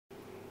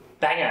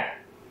Banger!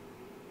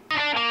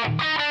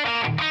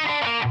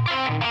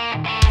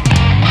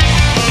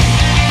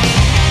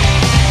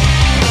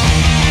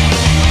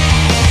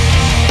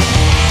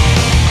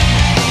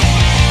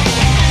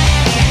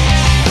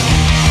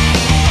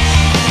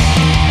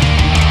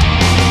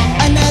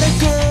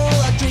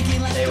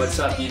 Hey, what's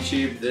up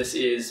YouTube? This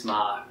is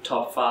my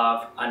top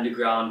 5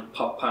 underground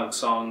pop punk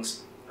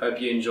songs. Hope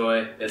you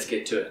enjoy. Let's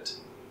get to it.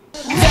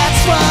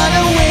 Let's run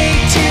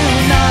away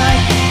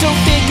tonight. Don't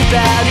think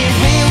about it,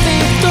 we'll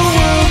leave the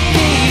world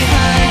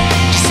behind.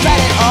 Just let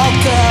it all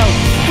go.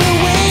 We'll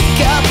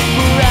wake up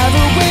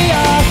wherever we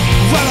are.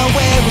 Run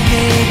away with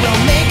me,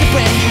 we'll make a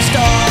brand new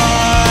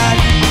start.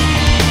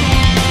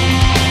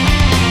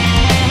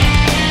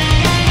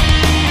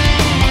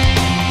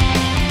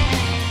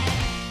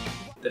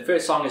 The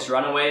first song is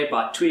Runaway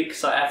by Tweak,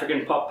 South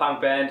African pop punk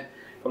band.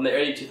 From the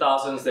early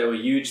 2000s, they were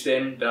huge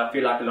then, but I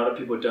feel like a lot of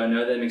people don't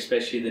know them,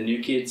 especially the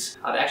new kids.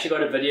 I've actually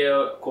got a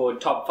video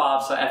called Top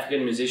 5 South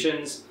African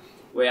Musicians,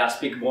 where I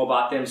speak more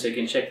about them, so you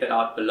can check that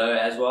out below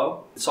as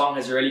well. The song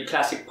has a really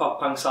classic pop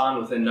punk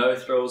sound with a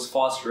no-thrills,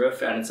 fast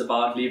riff, and it's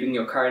about leaving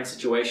your current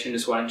situation,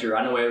 just wanting to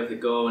run away with a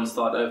girl and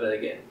start over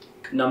again.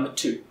 Number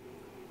 2.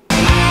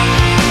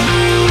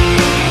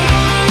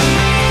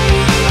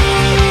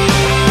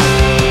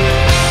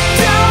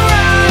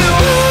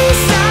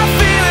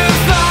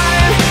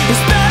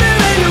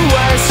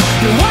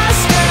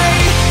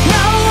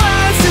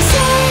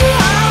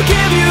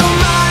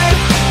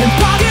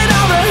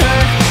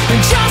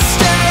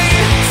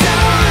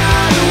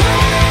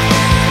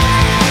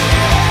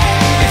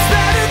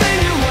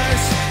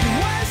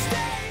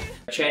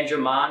 Change Your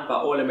Mind by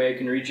All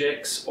American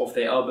Rejects off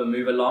their album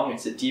Move Along.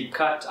 It's a deep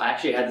cut. I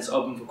actually had this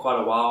album for quite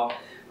a while,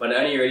 but I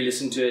only really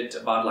listened to it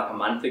about like a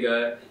month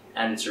ago,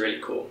 and it's really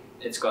cool.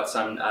 It's got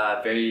some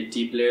very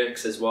deep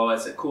lyrics as well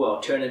as a cool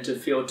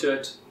alternative feel to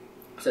it.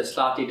 So it's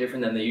slightly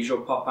different than the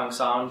usual pop punk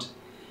sound.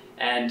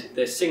 And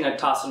the singer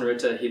Tyson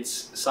Ritter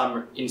hits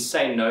some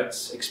insane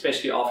notes,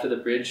 especially after the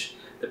bridge.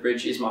 The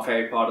bridge is my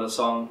favorite part of the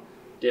song.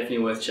 Definitely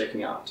worth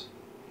checking out.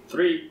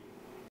 3.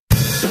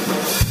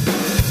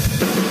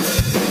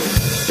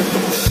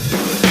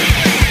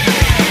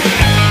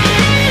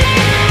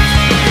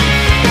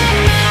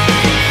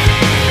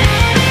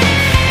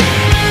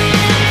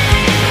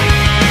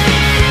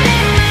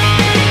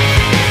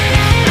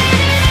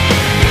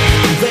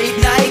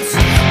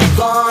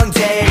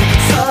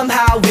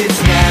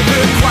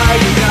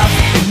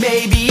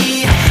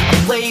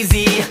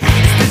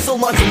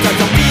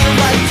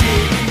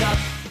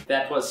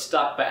 That was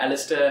Stuck by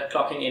Alistair,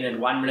 clocking in at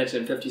 1 minute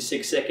and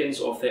 56 seconds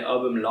off their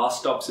album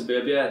Last Stop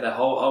Suburbia. The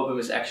whole album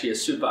is actually a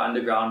super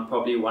underground,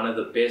 probably one of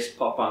the best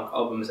pop punk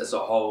albums as a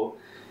whole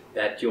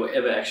that you'll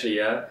ever actually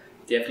hear.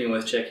 Definitely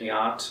worth checking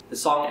out. The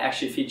song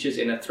actually features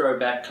in a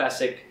throwback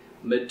classic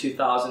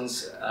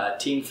mid-2000s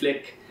teen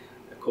flick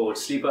called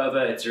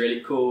Sleepover. It's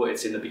really cool.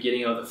 It's in the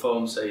beginning of the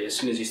film, so as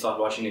soon as you start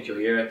watching it, you'll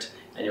hear it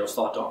and you'll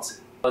start dancing.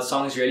 The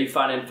song is really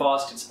fun and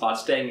fast. It's about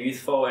staying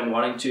youthful and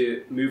wanting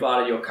to move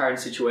out of your current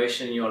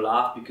situation in your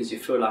life because you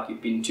feel like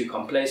you've been too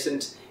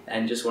complacent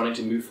and just wanting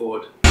to move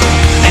forward.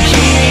 And he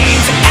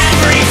means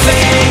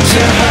everything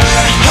to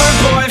her, her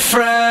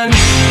boyfriend.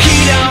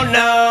 He don't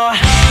know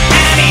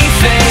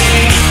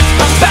anything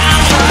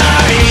about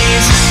her.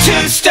 He's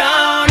too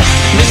stoned.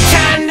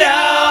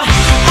 Nintendo.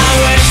 I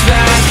wish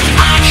that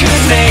I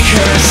could make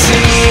her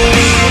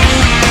see.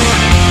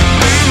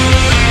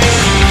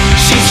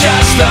 She's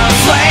just the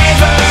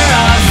flavor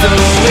of the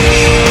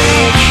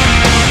week.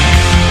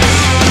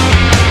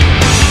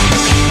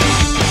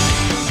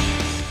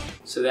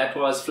 So that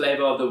was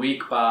Flavor of the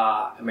Week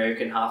by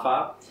American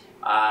Hi-Fi.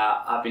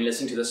 I've been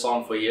listening to the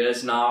song for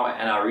years now,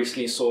 and I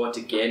recently saw it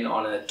again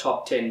on the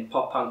top 10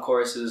 pop punk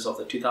choruses of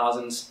the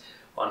 2000s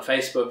on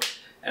Facebook,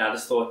 and I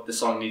just thought the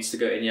song needs to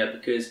go in here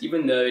because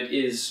even though it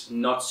is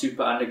not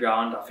super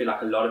underground, I feel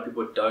like a lot of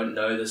people don't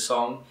know the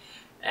song,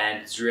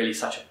 and it's really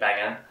such a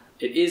banger.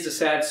 It is a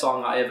sad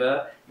song,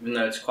 however, even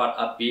though it's quite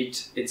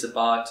upbeat. It's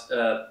about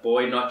a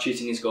boy not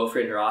treating his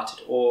girlfriend right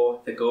at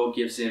all. The girl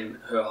gives him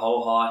her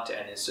whole heart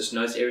and just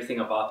knows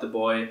everything about the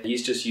boy.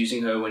 He's just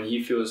using her when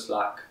he feels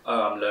like,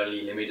 oh, I'm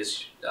lonely, let me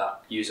just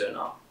use her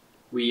now.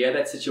 We hear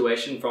that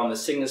situation from the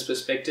singer's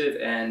perspective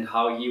and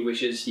how he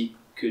wishes he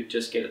could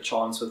just get a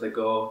chance with a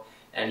girl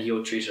and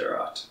he'll treat her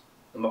right.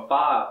 Number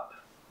 5.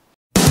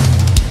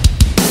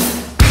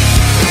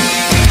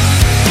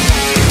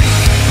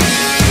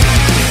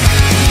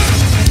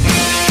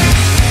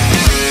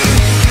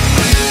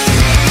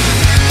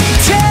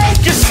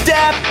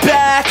 Step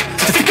back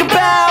to think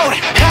about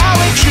how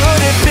it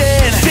could have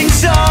been. Things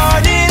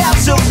started out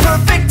so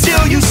perfect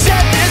till you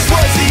said this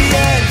was the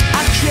end.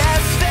 I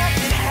guess that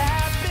it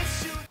happened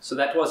soon. So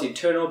that was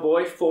Eternal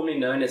Boy, formerly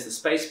known as the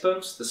Space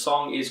Pimps. The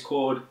song is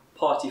called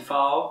Party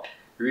Foul.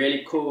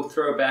 Really cool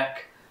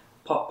throwback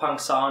pop punk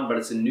sound, but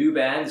it's a new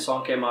band. The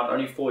song came out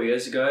only 4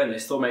 years ago and they're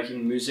still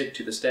making music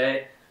to this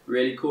day.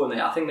 Really cool,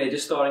 and I think they're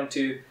just starting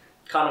to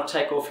kind of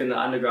take off in the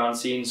underground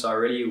scene, so I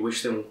really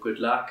wish them good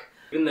luck.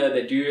 Even though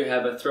they do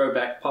have a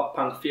throwback pop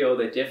punk feel,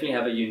 they definitely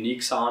have a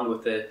unique sound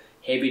with the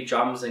heavy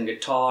drums and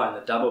guitar and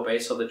the double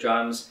bass of the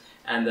drums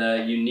and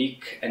the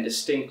unique and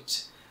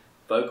distinct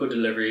vocal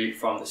delivery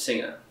from the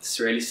singer. This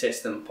really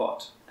sets them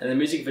apart. And the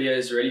music video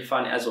is really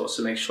fun as well,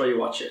 so make sure you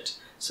watch it.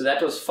 So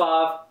that was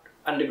 5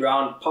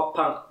 underground pop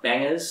punk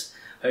bangers.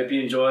 Hope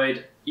you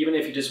enjoyed. Even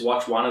if you just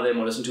watch one of them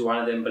or listen to one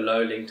of them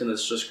below, linked in the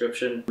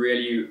description.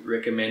 Really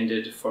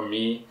recommended from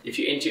me. If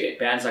you're into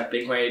bands like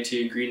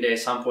Blink-182, Green Day,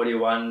 Sum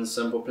 41,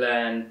 Simple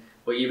Plan,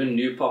 or even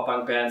new pop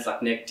punk bands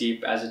like Neck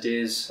Deep, As It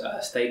Is,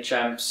 State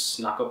Champs,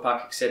 Knuckle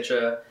Puck,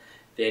 etc.,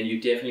 then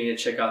you definitely need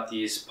to check out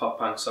these pop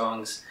punk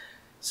songs.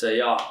 So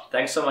yeah,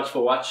 thanks so much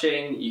for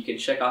watching. You can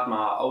check out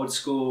my old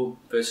school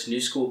versus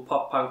new school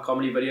pop punk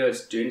comedy video.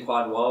 It's doing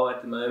quite well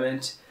at the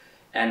moment.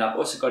 And I've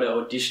also got an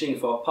auditioning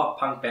for a pop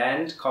punk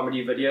band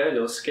comedy video, a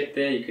little skit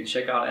there you can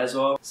check out as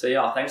well. So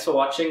yeah, thanks for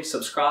watching.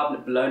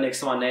 Subscribe below next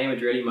to my name.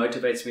 It really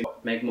motivates me to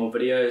make more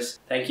videos.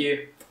 Thank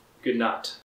you. Good night.